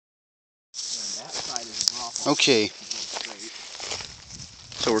off. Okay.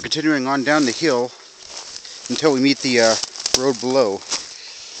 So we're continuing on down the hill until we meet the road below.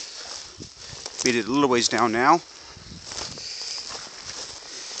 Made it a little ways down now.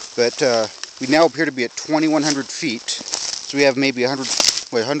 But we now appear to be at 2,100 feet. So we have maybe 100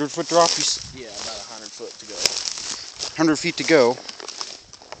 foot drop? Yeah, about 100 foot to go. 100 feet to go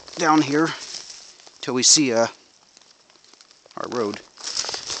down here till we see our road.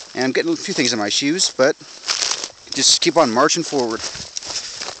 And I'm getting a few things in my shoes, but just keep on marching forward.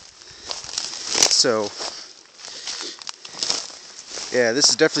 So, yeah, this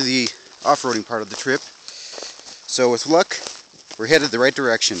is definitely the off-roading part of the trip. So with luck, we're headed the right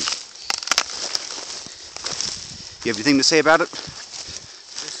direction. You have anything to say about it?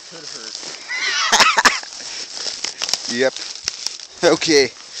 This could hurt. Yep. Okay.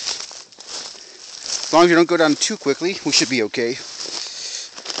 As long as you don't go down too quickly, we should be okay.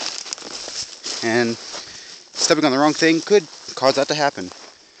 And stepping on the wrong thing could cause that to happen.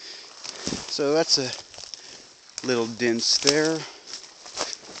 So that's a little dents there.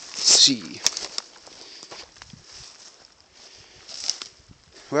 Let's see.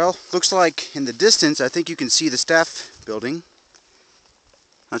 Well, looks like in the distance, I think you can see the staff building.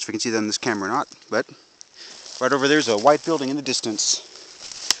 Not sure if you can see that on this camera or not, but right over there's a white building in the distance.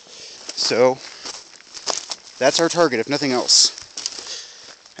 So that's our target, if nothing else.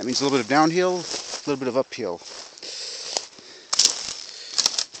 That means a little bit of downhill, a little bit of uphill.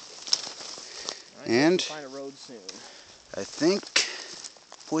 And find a road soon. I think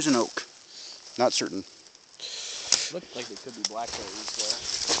Poison Oak. Not certain. Looked like they could be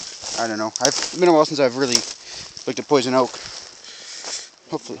blackberries there. I don't know. It's been a while since I've really looked at Poison Oak.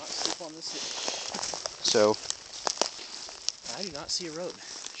 Hopefully. So. I do not see a road.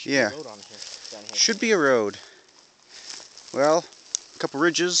 Should be a road on here, down here. Should be a road. Well, a couple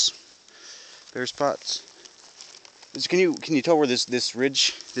ridges, bare spots. Can you tell where this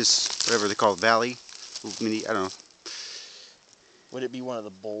ridge, this whatever they call it, valley, mini, I don't know. Would it be one of the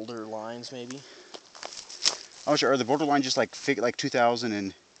boulder lines, maybe? Oh, sure. Are the boulder lines just like 2,000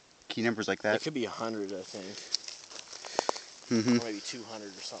 and key numbers like that? It could be 100, I think. Mm-hmm. Or maybe 200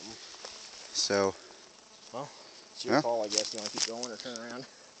 or something. So. Well, it's your call, I guess. You want to keep going or turn around?